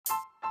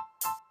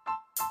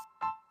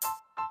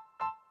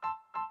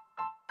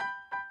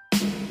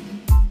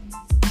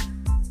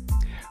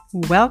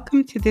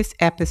Welcome to this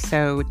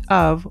episode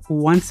of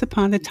Once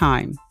Upon a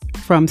Time,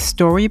 From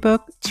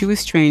Storybook to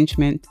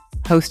Estrangement,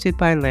 hosted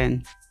by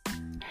Lynn.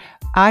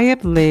 I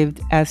have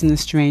lived as an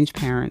estranged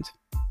parent.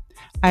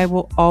 I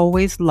will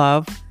always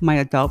love my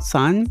adult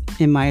son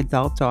and my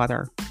adult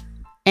daughter.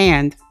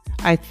 And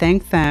I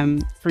thank them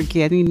for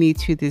getting me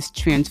to this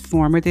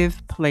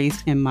transformative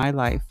place in my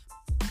life.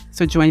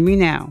 So join me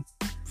now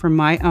for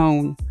my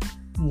own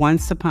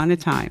Once Upon a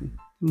Time,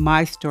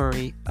 my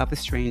story of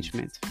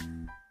estrangement.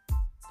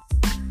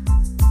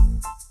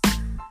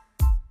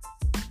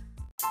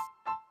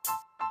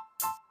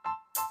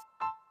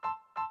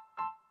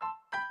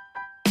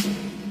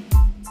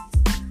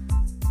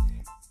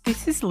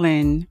 This is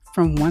Lynn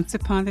from Once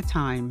Upon a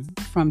Time,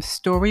 From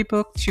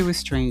Storybook to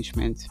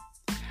Estrangement.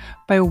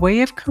 By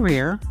way of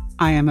career,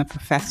 I am a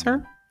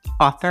professor,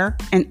 author,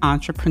 and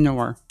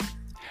entrepreneur.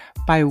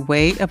 By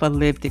way of a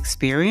lived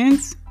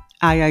experience,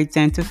 I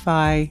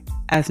identify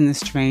as an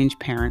estranged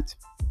parent.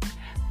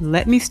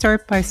 Let me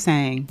start by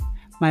saying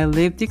my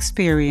lived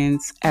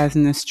experience as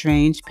an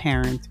estranged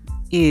parent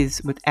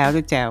is, without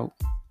a doubt,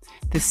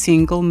 the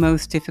single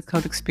most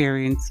difficult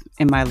experience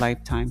in my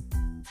lifetime.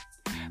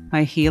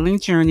 My healing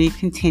journey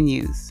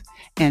continues,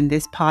 and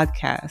this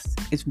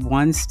podcast is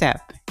one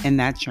step in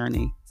that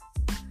journey.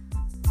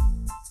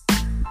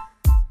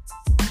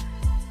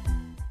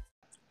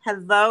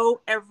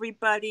 Hello,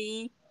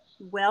 everybody.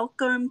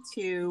 Welcome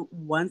to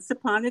Once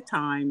Upon a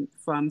Time,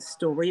 From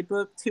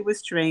Storybook to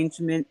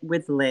Estrangement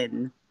with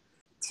Lynn.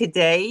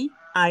 Today,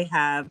 I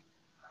have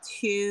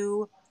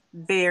two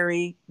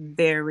very,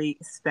 very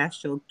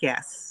special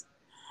guests.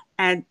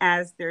 And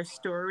as their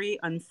story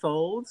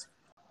unfolds,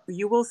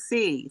 you will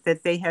see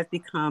that they have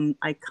become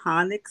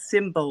iconic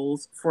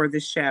symbols for the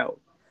show,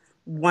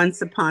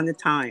 Once Upon a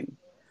Time,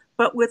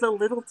 but with a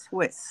little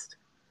twist.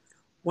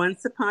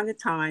 Once Upon a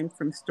Time,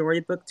 from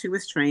Storybook to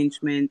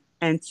Estrangement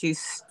and to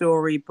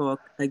Storybook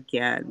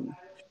again.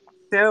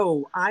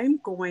 So I'm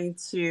going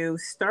to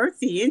start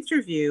the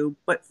interview,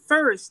 but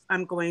first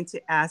I'm going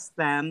to ask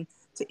them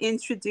to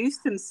introduce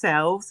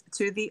themselves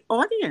to the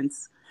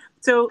audience.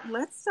 So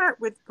let's start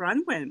with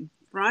Bronwen.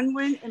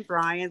 Bronwen and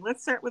Brian.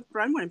 Let's start with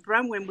Bronwen.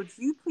 Bronwen, would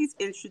you please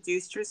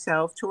introduce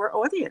yourself to our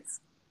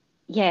audience?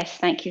 Yes,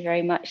 thank you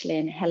very much,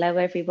 Lynn. Hello,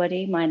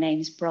 everybody. My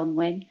name's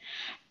Bronwen,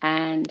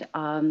 and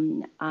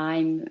I'm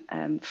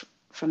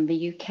from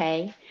the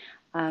UK.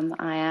 I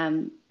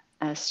am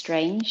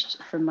estranged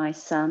from my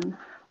son,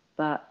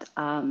 but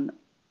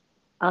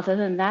other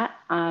than that,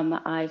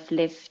 I've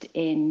lived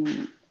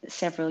in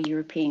several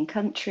European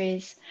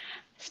countries,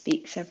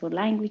 speak several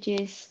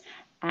languages,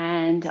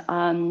 and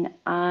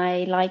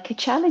I like a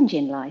challenge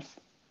in life.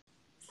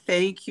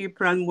 Thank you,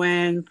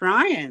 Bronwen.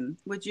 Brian,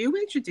 would you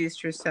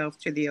introduce yourself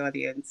to the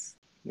audience?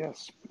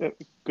 Yes.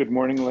 Good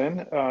morning,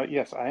 Lynn.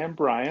 Yes, I am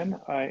Brian.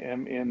 I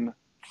am in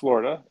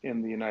Florida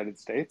in the United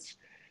States.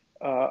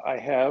 I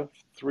have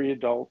three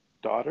adult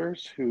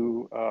daughters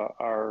who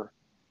are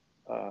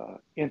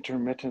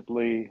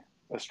intermittently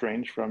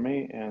estranged from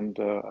me, and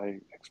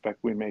I expect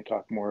we may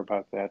talk more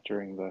about that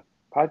during the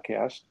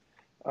podcast.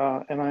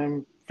 And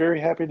I'm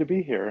very happy to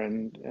be here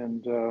and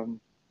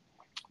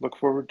look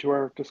forward to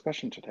our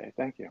discussion today.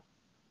 Thank you.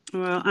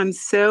 Well, I'm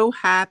so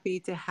happy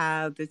to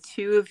have the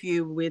two of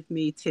you with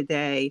me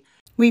today.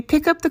 We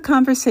pick up the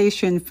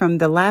conversation from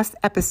the last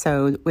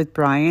episode with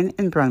Brian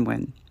and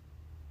Bronwen.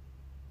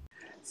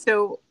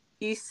 So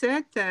you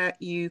said that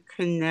you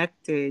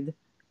connected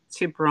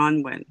to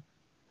Bronwen.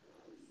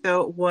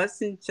 So it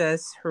wasn't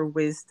just her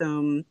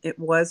wisdom. It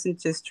wasn't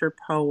just her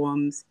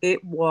poems.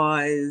 It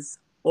was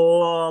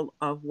all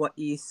of what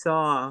you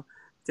saw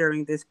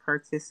during this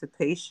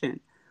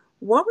participation.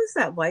 What was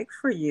that like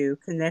for you,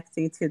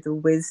 connecting to the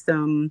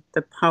wisdom,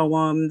 the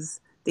poems,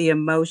 the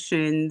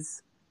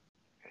emotions?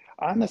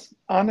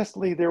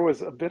 Honestly, there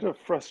was a bit of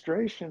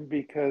frustration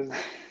because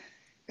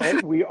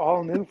we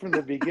all knew from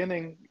the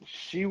beginning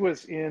she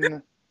was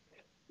in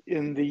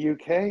the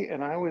UK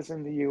and I was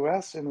in the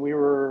US, and we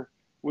were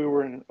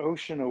an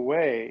ocean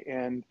away,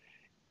 and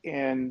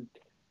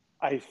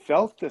I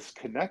felt this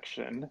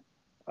connection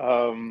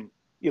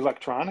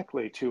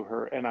electronically to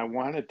her, and I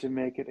wanted to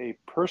make it a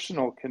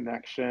personal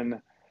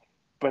connection,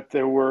 but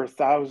there were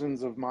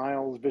thousands of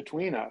miles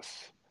between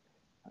us.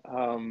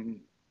 And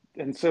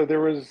so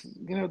there was,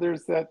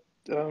 there's that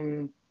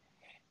yin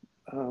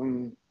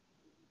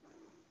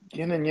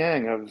and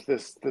yang of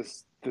this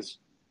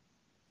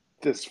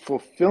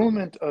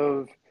fulfillment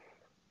of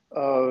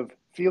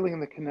feeling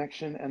the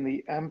connection and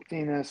the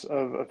emptiness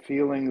of a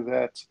feeling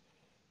that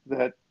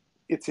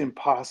it's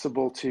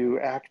impossible to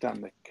act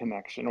on the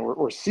connection,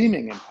 or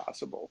seeming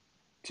impossible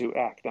to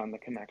act on the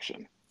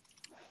connection.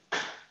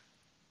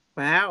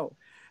 Wow.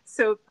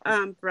 So,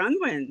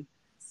 Bronwen,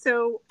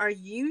 so are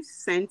you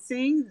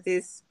sensing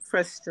this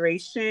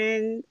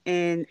frustration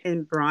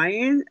in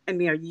Brian? I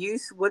mean,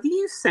 what are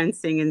you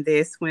sensing in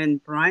this when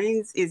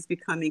Brian is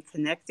becoming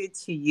connected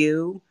to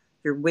you,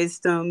 your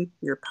wisdom,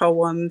 your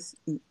poems,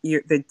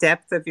 the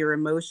depth of your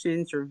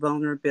emotions, your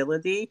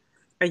vulnerability?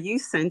 Are you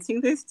sensing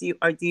this? Do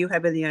you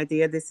have any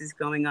idea this is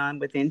going on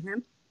within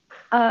him?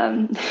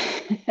 Um,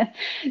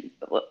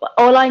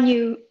 all I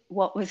knew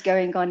what was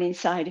going on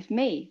inside of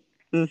me.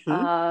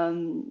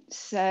 Mm-hmm.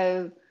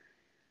 So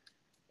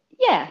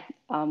yeah,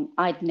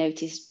 I'd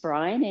noticed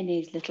Brian in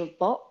his little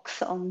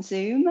box on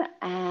Zoom,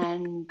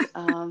 and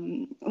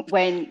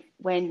when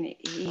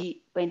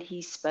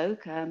he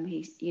spoke,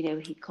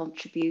 he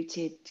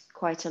contributed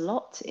quite a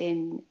lot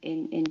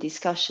in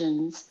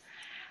discussions,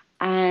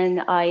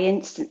 and I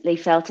instantly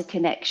felt a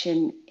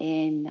connection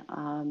in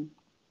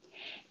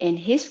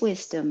his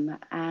wisdom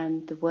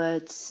and the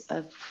words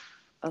of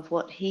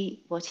what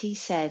he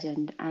said,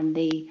 and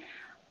the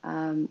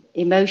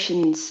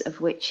emotions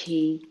of which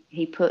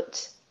he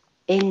put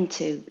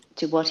into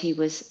to what he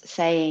was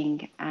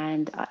saying.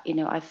 And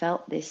I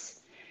felt this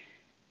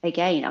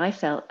again. I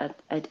felt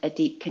a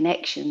deep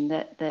connection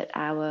that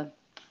our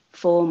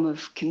form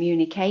of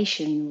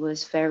communication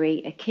was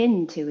very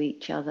akin to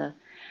each others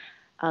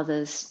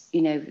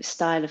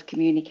style of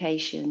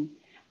communication.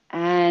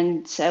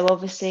 And so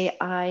obviously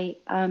I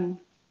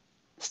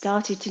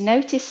started to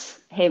notice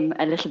him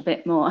a little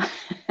bit more.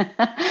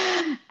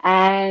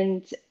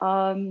 And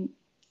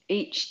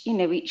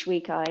each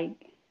week I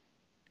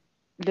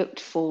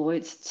looked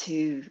forward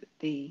to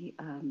the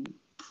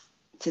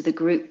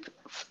group,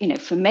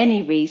 for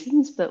many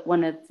reasons, but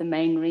one of the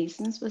main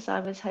reasons was I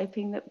was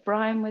hoping that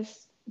Brian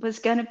was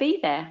going to be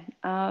there.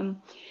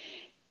 And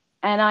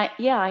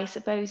I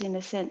suppose in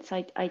a sense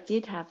I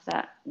did have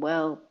that.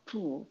 Well,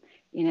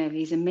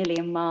 he's a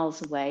million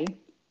miles away,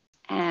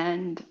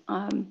 and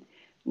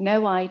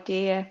no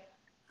idea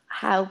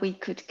how we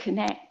could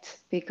connect,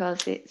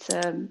 because it's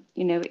a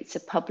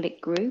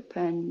public group,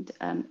 and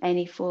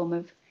any form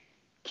of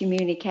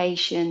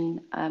communication,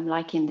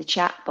 like in the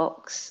chat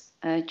box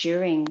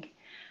during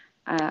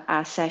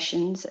our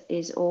sessions,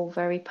 is all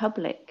very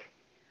public.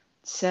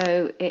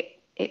 So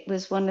it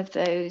was one of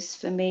those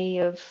for me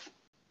of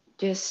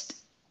just,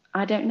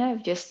 I don't know,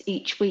 just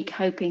each week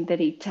hoping that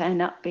he'd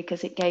turn up,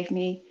 because it gave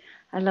me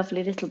a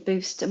lovely little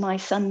boost to my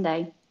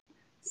Sunday.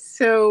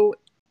 So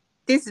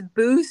this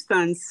boost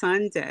on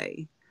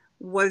Sunday,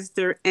 was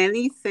there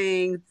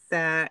anything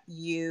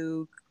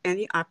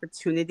any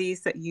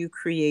opportunities that you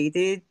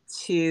created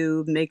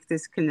to make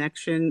this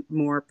connection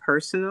more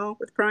personal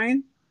with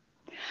Brian?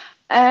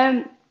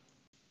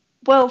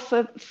 Well,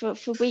 for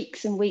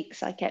weeks and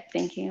weeks, I kept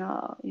thinking,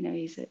 oh,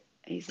 he's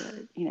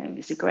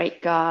a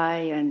great guy,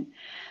 and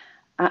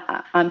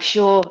I'm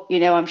sure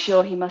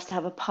he must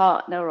have a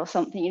partner or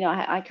something.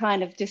 I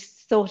kind of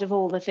just thought of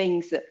all the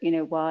things that,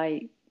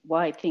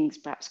 why things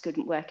perhaps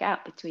couldn't work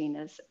out between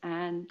us.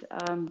 And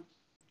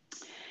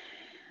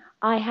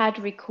I had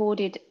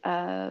recorded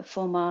as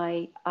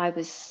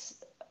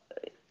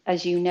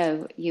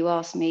you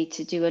asked me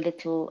to do a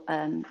little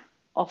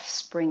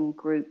offspring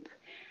group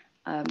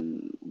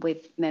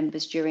with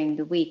members during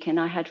the week, and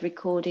I had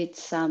recorded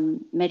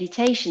some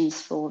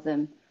meditations for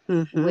them,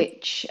 Mm-hmm.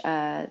 which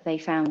they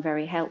found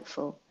very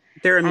helpful.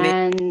 They're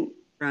amazing.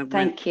 And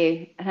thank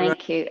you.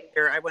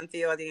 I want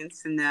the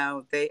audience to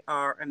know they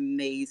are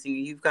amazing.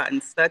 You've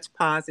gotten such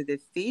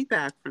positive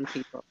feedback from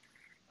people.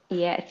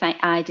 Yeah,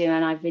 I do,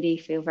 and I really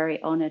feel very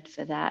honored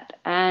for that.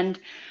 And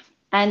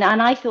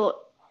I thought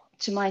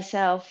to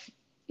myself,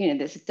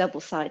 there's a double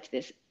side to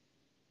this.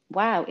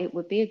 Wow, it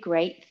would be a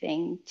great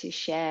thing to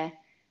share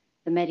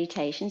the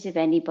meditations if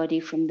anybody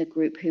from the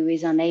group who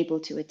is unable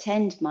to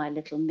attend my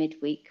little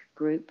midweek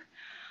group,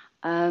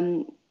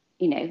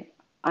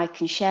 I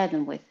can share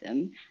them with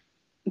them.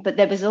 But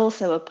there was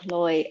also a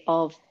ploy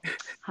of,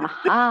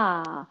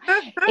 haha,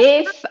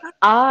 if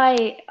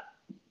I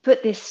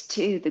put this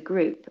to the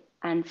group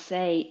and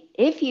say,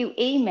 if you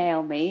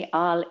email me,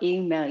 I'll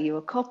email you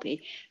a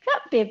copy.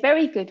 That'd be a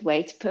very good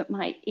way to put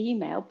my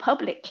email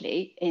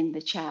publicly in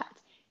the chat,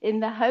 in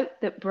the hope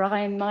that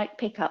Brian might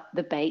pick up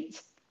the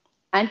bait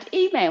and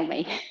email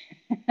me.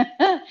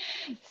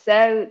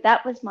 So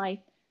that was my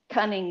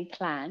cunning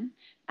plan,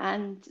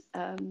 and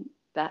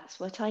that's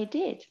what I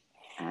did.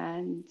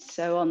 And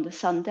so on the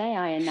Sunday,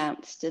 I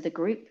announced to the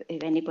group,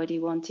 if anybody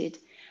wanted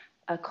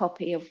a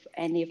copy of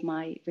any of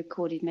my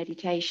recorded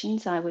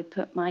meditations, I would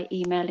put my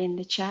email in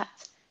the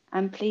chat,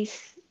 and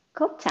please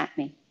contact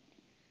me.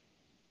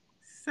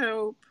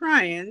 So,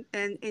 Brian,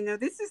 and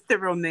this is the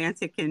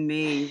romantic in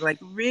me, like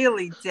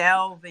really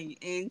delving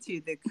into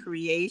the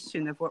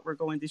creation of what we're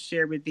going to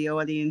share with the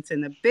audience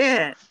in a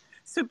bit.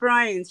 So,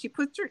 Brian, she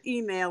put your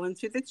email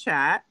into the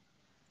chat.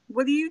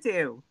 What do you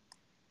do?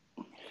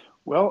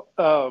 Well,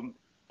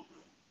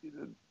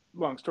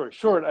 long story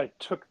short, I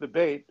took the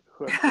bait,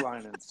 hook,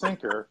 line, and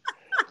sinker,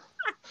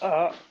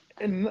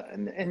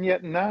 and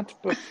yet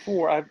not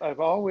before. I've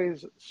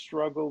always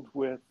struggled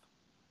with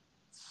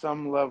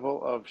some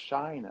level of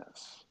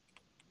shyness,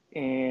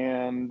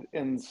 and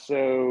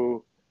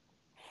so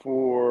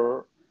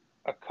for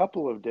a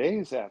couple of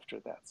days after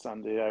that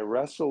Sunday, I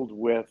wrestled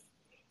with,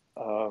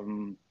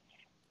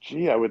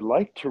 I would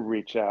like to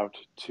reach out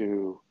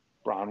to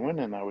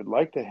Bronwen, and I would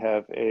like to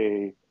have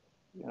a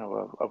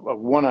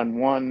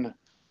one-on-one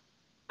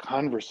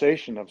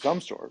conversation of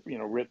some sort,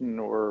 written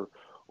or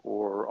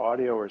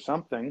audio or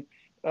something.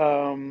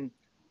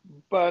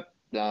 But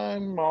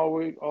I'm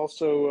always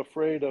also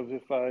afraid of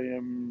if I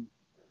am,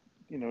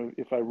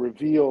 if I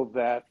reveal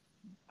that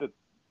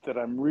that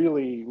I'm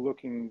really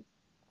looking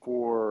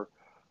for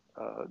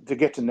to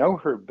get to know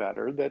her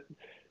better, that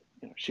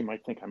she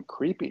might think I'm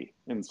creepy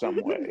in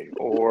some way,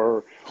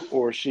 or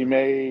she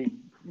may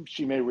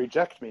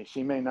reject me.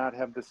 She may not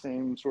have the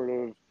same sort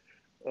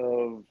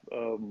of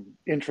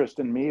interest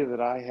in me that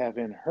I have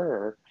in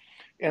her.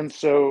 And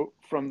so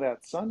from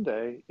that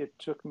Sunday, it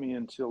took me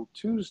until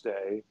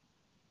Tuesday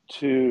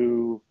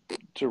to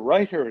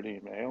write her an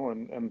email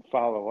and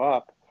follow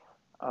up.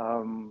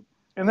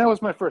 And that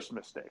was my first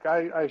mistake.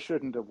 I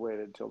shouldn't have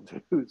waited till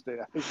Tuesday.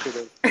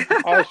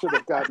 I should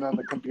have gotten on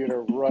the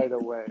computer right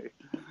away.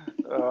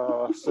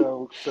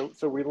 So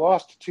we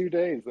lost 2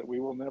 days that we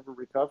will never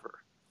recover.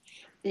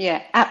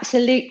 Yeah,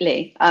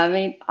 absolutely. I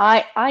mean,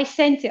 I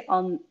sent it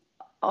on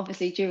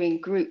obviously during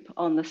group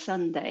on the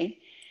Sunday,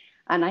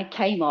 and I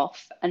came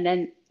off, and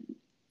then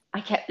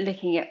I kept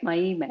looking at my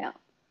email,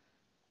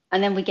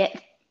 and then we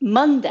get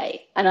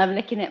Monday, and I'm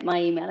looking at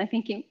my email, and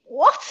thinking,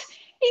 what?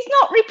 He's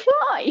not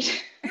replied.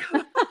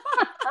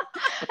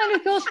 And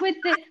of course, with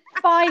the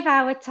 5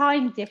 hour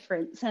time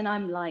difference, and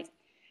I'm like,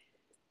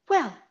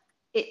 well,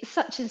 it's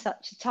such and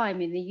such a time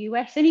in the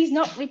US, and he's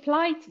not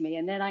replied to me.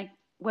 And then I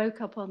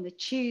woke up on the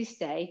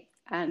Tuesday,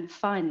 and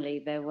finally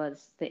there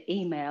was the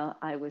email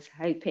I was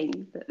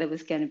hoping that there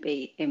was going to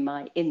be in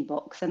my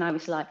inbox. And I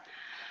was like,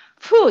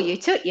 phew, you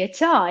took your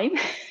time.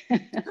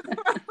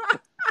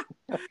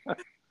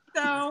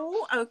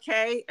 So,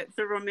 okay,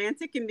 the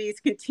romantic in me is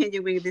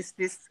continuing this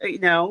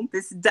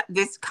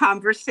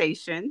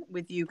conversation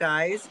with you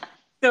guys.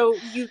 So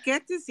you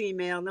get this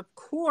email, and of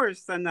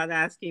course, I'm not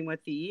asking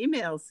what the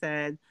email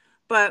said,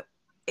 but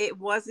it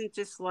wasn't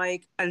just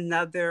like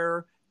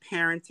another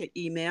parented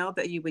email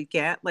that you would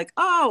get, like,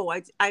 oh,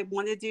 I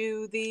want to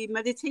do the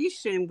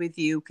meditation with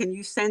you. Can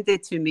you send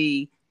it to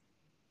me?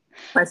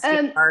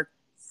 Question um, mark,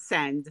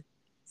 send,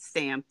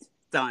 stamped,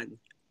 done.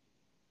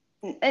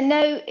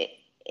 no, it,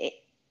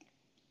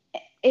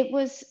 it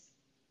was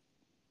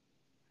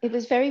it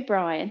was very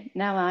Brian.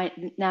 Now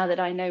that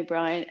I know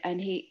Brian, and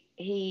he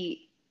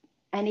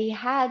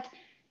had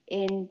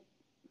in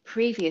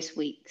previous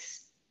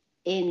weeks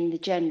in the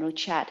general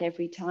chat,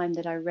 every time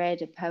that I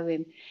read a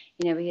poem,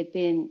 he had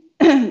been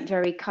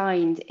very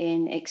kind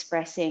in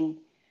expressing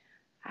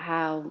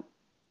how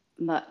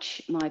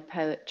much my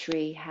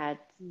poetry had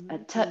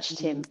touched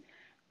him.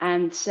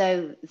 And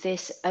so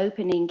this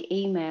opening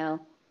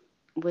email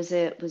was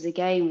a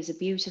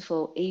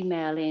beautiful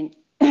email in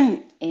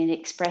in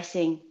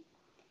expressing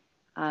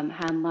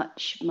how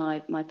much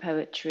my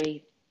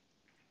poetry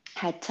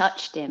had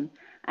touched him,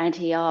 and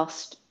he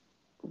asked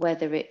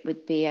whether it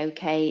would be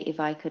okay if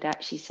I could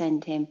actually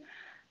send him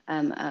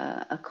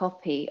a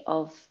copy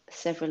of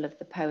several of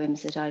the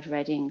poems that I'd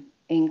read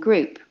in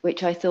group,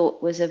 which I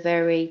thought was a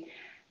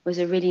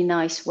really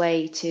nice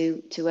way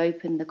to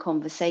open the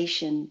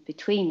conversation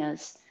between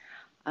us.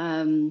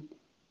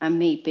 And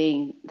me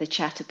being the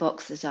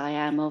chatterbox that I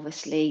am,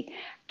 obviously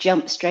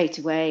jumped straight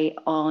away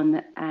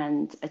on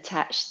and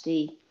attached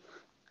the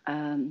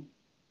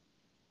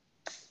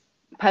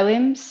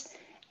poems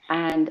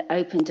and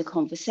opened a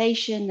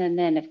conversation, and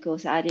then of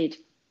course added,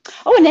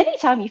 oh, and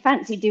anytime you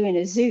fancy doing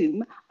a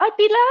Zoom, I'd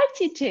be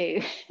delighted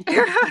to.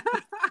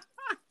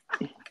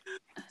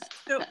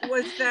 So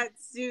was that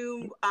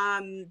Zoom,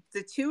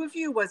 the two of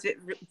you, was it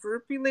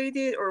group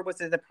related or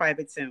was it a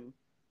private Zoom?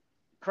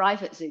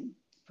 Private Zoom.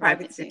 Private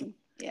Private Zoom. Zoom.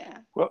 Yeah.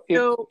 Well,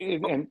 So,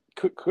 and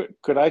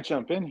could I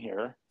jump in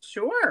here?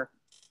 sure.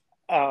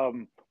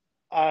 Um,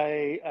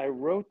 I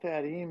wrote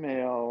that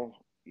email,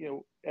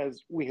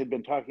 as we had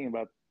been talking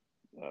about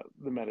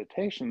the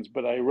meditations,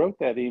 but I wrote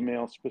that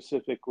email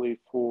specifically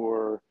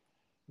for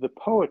the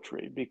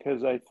poetry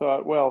because I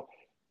thought, well,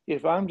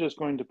 if I'm just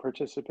going to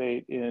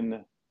participate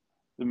in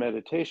the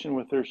meditation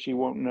with her, she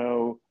won't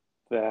know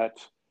that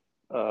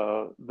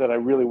that I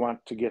really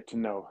want to get to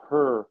know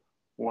her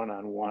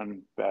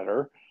one-on-one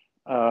better.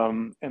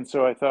 And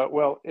so I thought,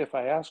 well, if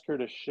I ask her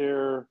to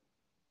share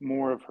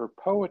more of her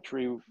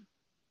poetry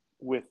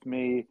with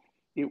me,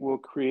 it will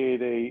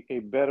create a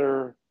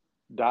better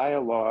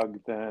dialogue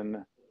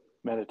than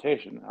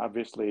meditation.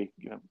 Obviously,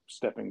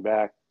 stepping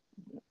back,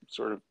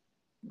 sort of,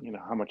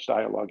 how much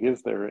dialogue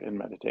is there in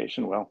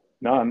meditation? Well,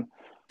 none.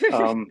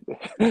 Um,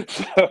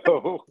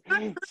 so,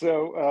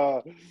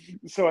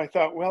 so I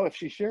thought, well, if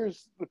she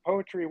shares the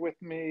poetry with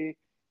me,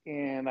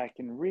 and I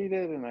can read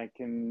it, and I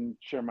can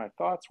share my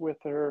thoughts with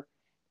her,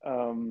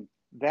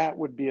 that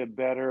would be a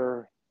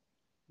better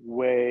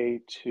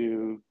way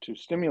to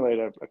stimulate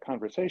a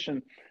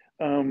conversation.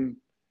 Um,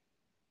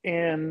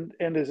 and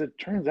as it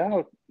turns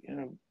out,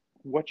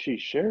 what she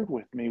shared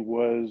with me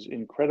was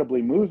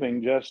incredibly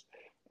moving. Just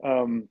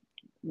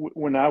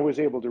when I was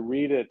able to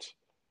read it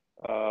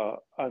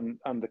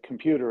on the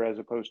computer as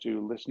opposed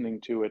to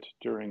listening to it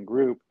during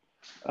group,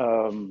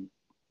 and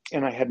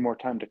I had more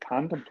time to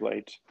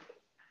contemplate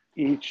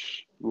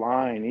each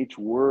line, each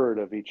word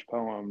of each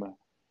poem,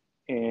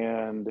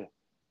 and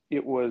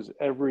it was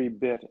every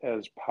bit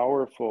as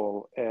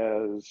powerful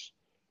as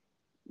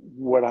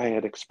what I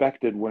had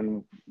expected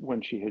when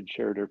she had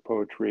shared her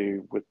poetry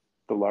with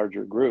the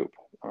larger group,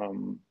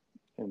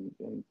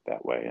 in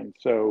that way. And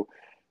so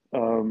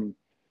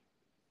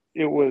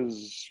it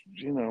was,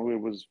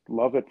 it was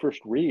love at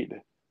first read,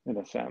 in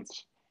a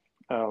sense.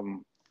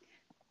 And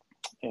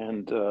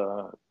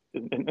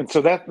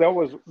so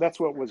that's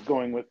what was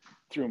going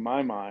through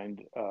my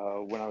mind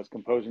when I was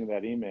composing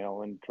that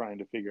email and trying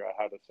to figure out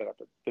how to set up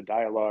the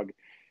dialogue.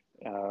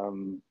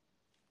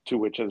 To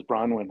which, as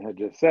Bronwen had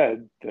just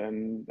said,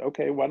 then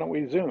okay, why don't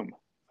we Zoom?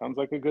 Sounds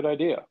like a good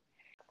idea.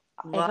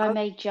 If I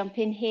may jump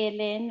in here,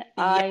 Lynn,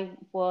 Yeah. I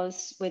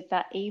was with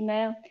that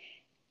email.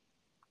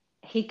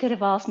 He could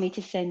have asked me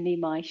to send me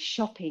my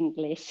shopping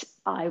list.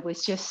 I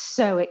was just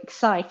so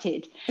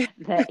excited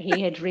that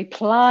he had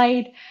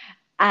replied.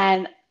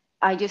 And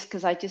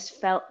because I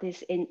just felt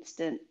this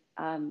instant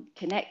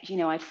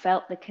connection, I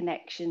felt the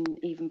connection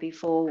even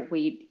before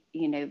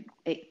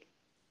it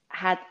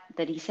had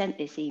that he sent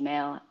this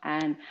email,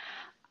 and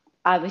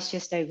I was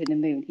just over the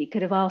moon. He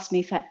could have asked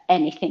me for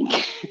anything.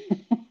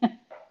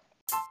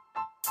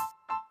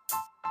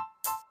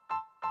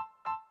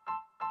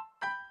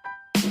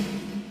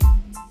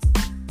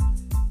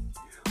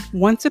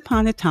 Once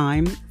Upon a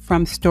Time,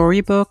 From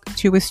Storybook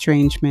to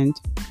Estrangement,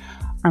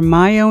 are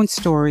my own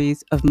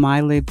stories of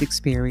my lived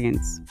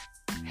experience.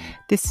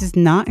 This is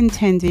not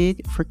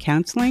intended for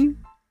counseling,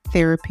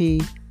 therapy,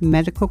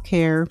 medical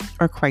care,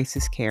 or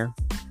crisis care.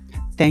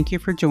 Thank you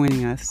for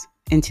joining us.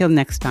 Until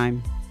next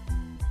time.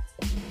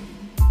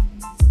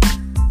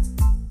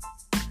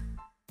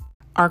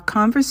 Our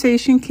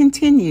conversation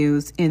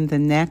continues in the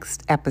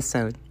next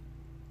episode.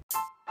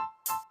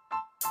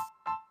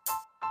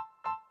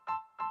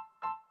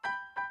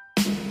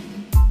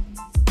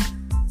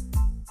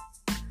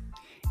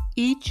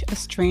 Each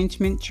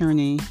estrangement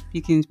journey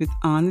begins with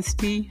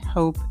honesty,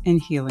 hope,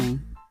 and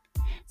healing.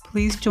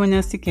 Please join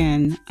us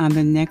again on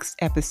the next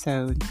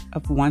episode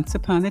of Once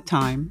Upon a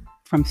Time,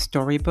 From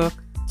Storybook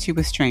to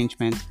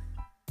Estrangement.